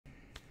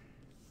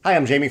Hi,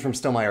 I'm Jamey from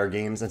Stonemaier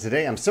Games, and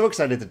today I'm so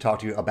excited to talk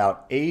to you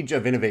about Age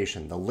of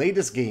Innovation, the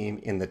latest game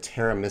in the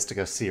Terra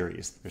Mystica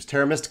series. There's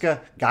Terra Mystica,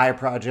 Gaia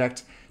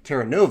Project,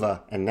 Terra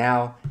Nova, and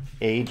now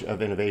Age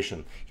of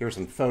Innovation. Here are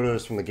some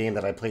photos from the game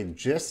that I played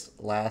just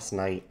last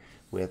night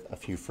with a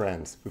few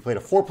friends. We played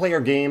a 4-player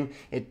game.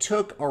 It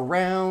took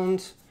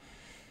around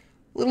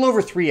a little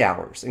over 3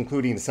 hours,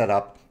 including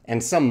setup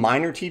and some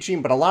minor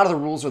teaching, but a lot of the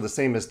rules are the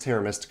same as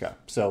Terra Mystica.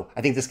 So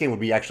I think this game would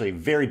be actually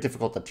very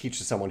difficult to teach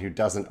to someone who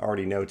doesn't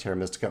already know Terra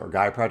Mystica or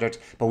Gaia Project,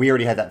 but we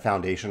already had that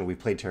foundation. We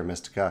played Terra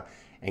Mystica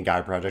and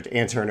Gaia Project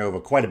and Terra Nova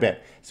quite a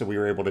bit, so we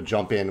were able to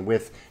jump in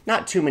with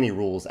not too many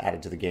rules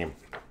added to the game.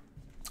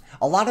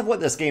 A lot of what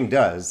this game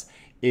does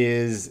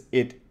is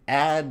it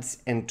adds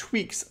and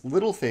tweaks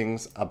little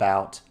things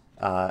about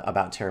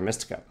Terra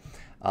Mystica.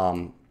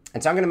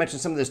 And so I'm going to mention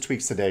some of those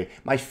tweaks today.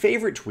 My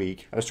favorite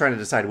tweak, I was trying to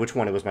decide which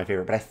one it was my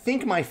favorite, but I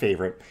think my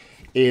favorite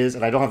is,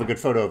 and I don't have a good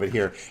photo of it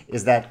here,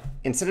 is that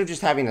instead of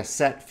just having a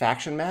set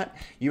faction mat,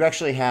 you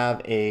actually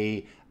have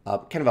a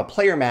kind of a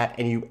player mat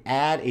and you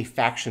add a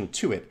faction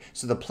to it.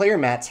 So the player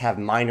mats have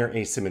minor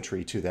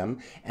asymmetry to them,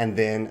 and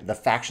then the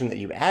faction that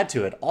you add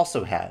to it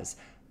also has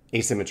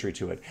asymmetry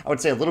to it. I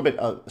would say a little bit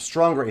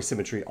stronger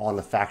asymmetry on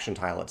the faction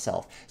tile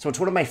itself. So it's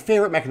one of my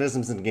favorite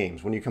mechanisms in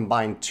games when you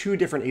combine two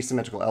different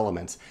asymmetrical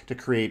elements to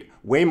create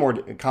way more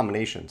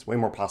combinations, way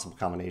more possible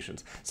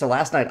combinations. So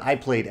last night I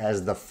played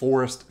as the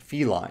forest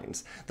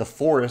felines. The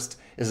forest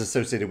is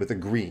associated with the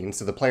green,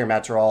 so the player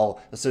mats are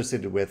all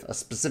associated with a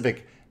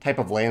specific type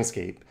of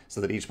landscape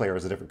so that each player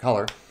has a different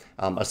color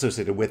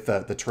associated with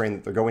the terrain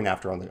that they're going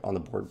after on the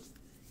board.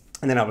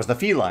 And then I was the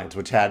felines,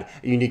 which had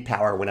a unique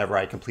power whenever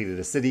I completed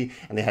a city,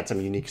 and they had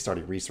some unique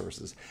starting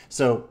resources.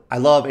 So I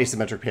love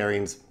asymmetric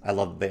pairings. I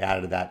love that they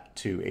added that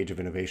to Age of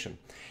Innovation.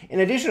 In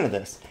addition to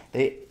this,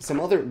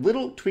 some other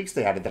little tweaks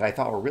they added that I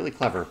thought were really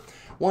clever.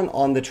 One,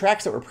 on the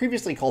tracks that were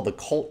previously called the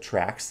cult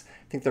tracks,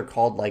 I think they're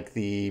called like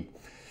the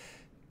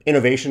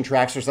innovation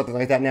tracks or something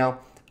like that now.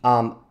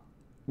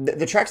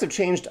 The tracks have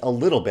changed a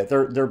little bit.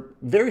 They're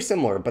very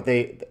similar, but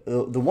the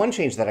one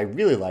change that I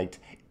really liked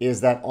is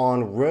that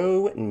on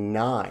row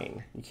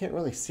 9, you can't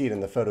really see it in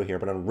the photo here,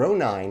 but on row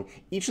 9,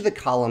 each of the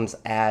columns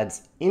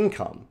adds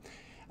income.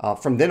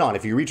 From then on,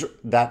 if you reach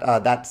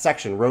that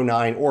section, row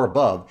 9 or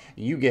above,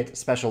 you get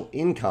special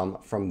income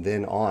from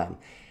then on.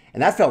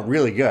 And that felt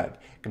really good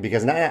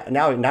because now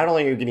not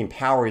only are you getting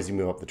power as you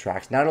move up the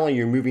tracks, not only are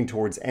you moving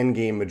towards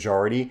endgame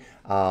majority,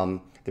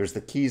 there's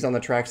the keys on the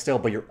track still,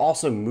 but you're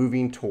also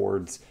moving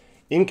towards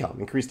income,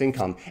 increased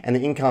income, and the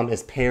income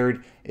is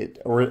paired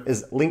or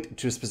is linked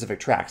to specific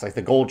tracks. Like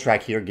the gold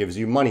track here gives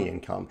you money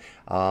income,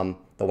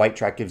 the white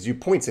track gives you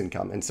points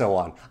income, and so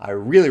on. I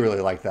really, really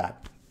like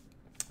that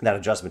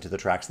adjustment to the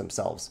tracks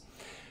themselves.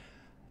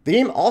 The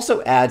game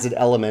also adds an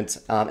element,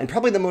 and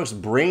probably the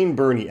most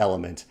brain-burny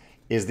element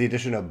is the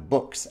addition of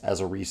books as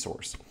a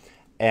resource.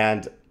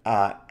 And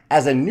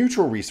as a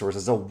neutral resource,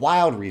 as a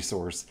wild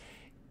resource,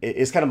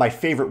 is kind of my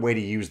favorite way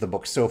to use the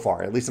book so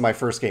far, at least in my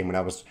first game when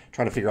I was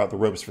trying to figure out the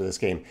ropes for this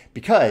game,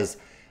 because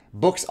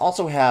books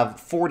also have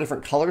 4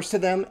 different colors to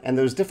them, and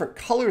those different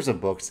colors of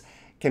books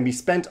can be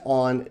spent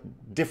on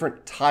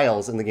different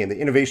tiles in the game, the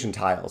innovation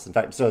tiles. In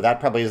fact, so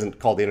that probably isn't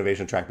called the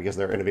innovation track because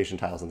there are innovation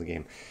tiles in the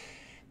game.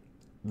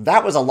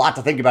 That was a lot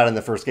to think about in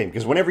the first game,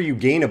 because whenever you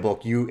gain a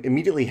book, you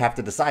immediately have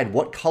to decide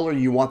what color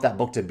you want that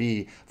book to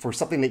be for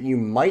something that you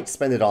might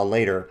spend it on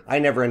later. I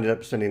never ended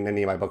up spending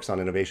any of my books on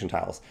innovation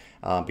tiles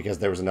because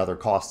there was another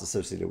cost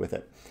associated with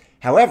it.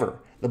 However,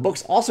 the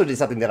books also did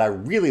something that I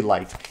really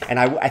liked, and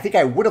I think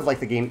I would have liked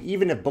the game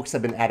even if books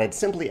had been added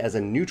simply as a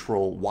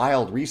neutral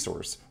wild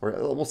resource, or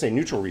we'll say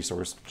neutral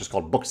resource, just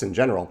called books in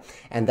general,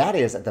 and that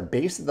is at the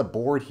base of the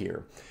board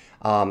here.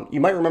 You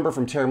might remember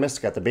from Terra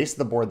Mystica, at the base of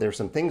the board, there's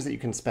some things that you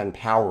can spend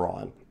power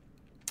on.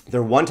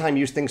 They're one-time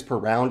use things per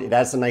round. It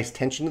adds some nice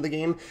tension to the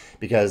game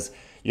because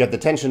you have the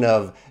tension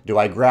of, do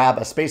I grab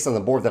a space on the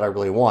board that I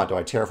really want? Do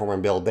I terraform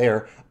and build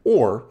there?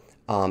 Or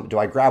do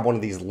I grab one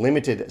of these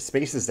limited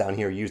spaces down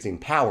here using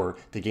power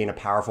to gain a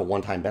powerful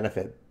one-time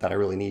benefit that I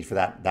really need for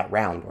that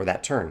round or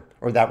that turn,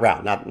 or that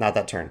round, not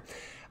that turn.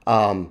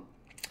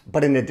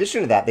 But in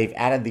addition to that, they've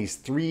added these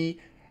 3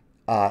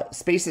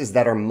 spaces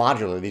that are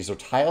modular. These are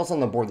tiles on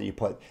the board that you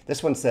put.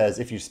 This one says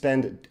if you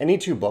spend any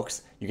 2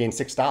 books, you gain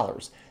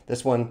 $6.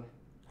 This one,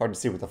 hard to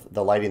see with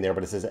the lighting there,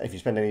 but it says if you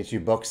spend any 2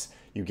 books,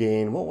 you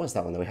gain, what was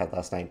that one that we had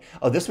last night?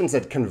 Oh, this one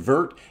said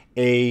convert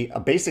a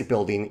basic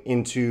building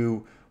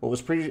into what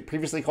was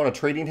previously called a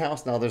trading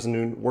house. Now there's a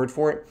new word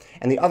for it.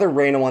 And the other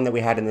random one that we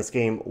had in this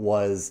game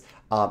was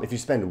if you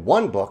spend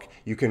 1 book,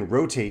 you can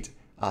rotate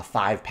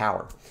 5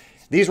 power.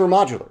 These were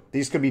modular.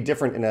 These could be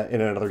different in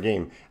another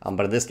game,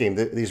 but in this game,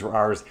 these were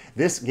ours.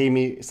 This gave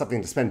me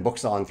something to spend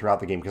books on throughout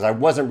the game because I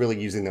wasn't really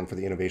using them for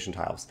the innovation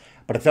tiles.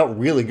 But it felt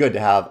really good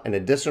to have an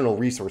additional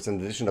resource in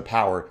addition to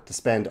power to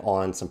spend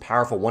on some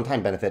powerful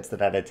one-time benefits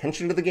that added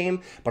attention to the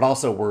game, but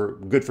also were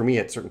good for me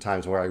at certain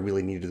times where I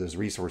really needed those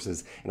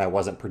resources and I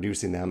wasn't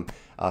producing them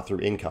through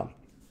income.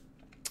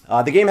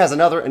 The game has a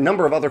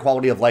number of other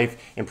quality of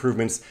life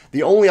improvements.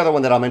 The only other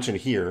one that I'll mention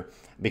here,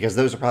 because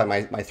those are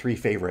probably my 3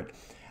 favorite,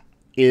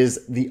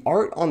 is the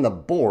art on the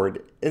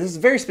board. It is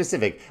very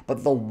specific,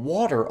 but the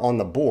water on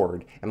the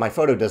board, and my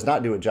photo does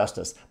not do it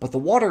justice, but the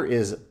water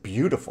is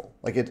beautiful.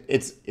 Like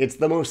it's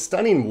the most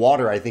stunning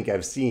water I think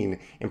I've seen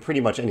in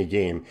pretty much any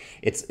game.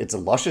 It's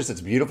luscious,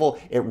 it's beautiful.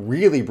 It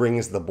really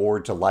brings the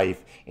board to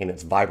life in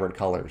its vibrant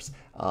colors.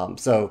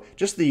 So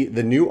just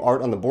the new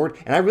art on the board,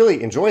 and I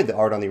really enjoyed the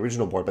art on the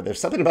original board, but there's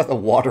something about the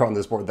water on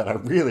this board that I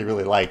really,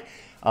 really like.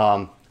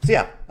 So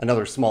yeah,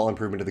 another small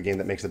improvement to the game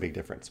that makes a big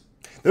difference.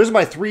 Those are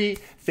my three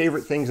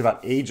favorite things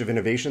about Age of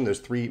Innovation. Those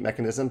three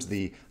mechanisms: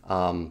 the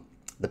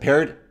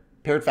paired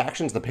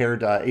factions, the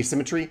paired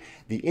asymmetry,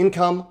 the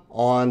income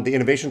on the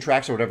innovation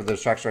tracks, or whatever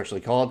those tracks are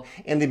actually called,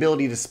 and the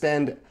ability to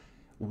spend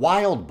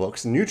wild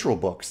books, neutral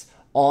books,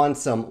 on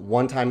some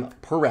one-time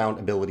per round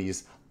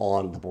abilities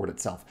on the board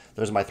itself.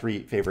 Those are my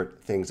three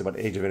favorite things about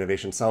Age of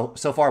Innovation so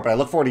far, but I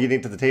look forward to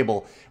getting to the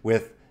table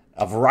with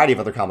a variety of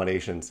other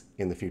combinations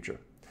in the future.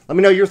 Let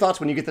me know your thoughts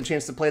when you get the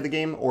chance to play the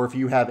game, or if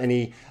you have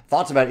any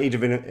thoughts about Age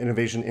of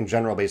Innovation in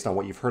general based on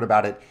what you've heard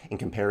about it in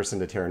comparison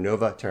to Terra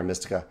Nova, Terra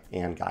Mystica,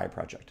 and Gaia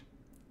Project.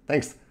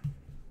 Thanks.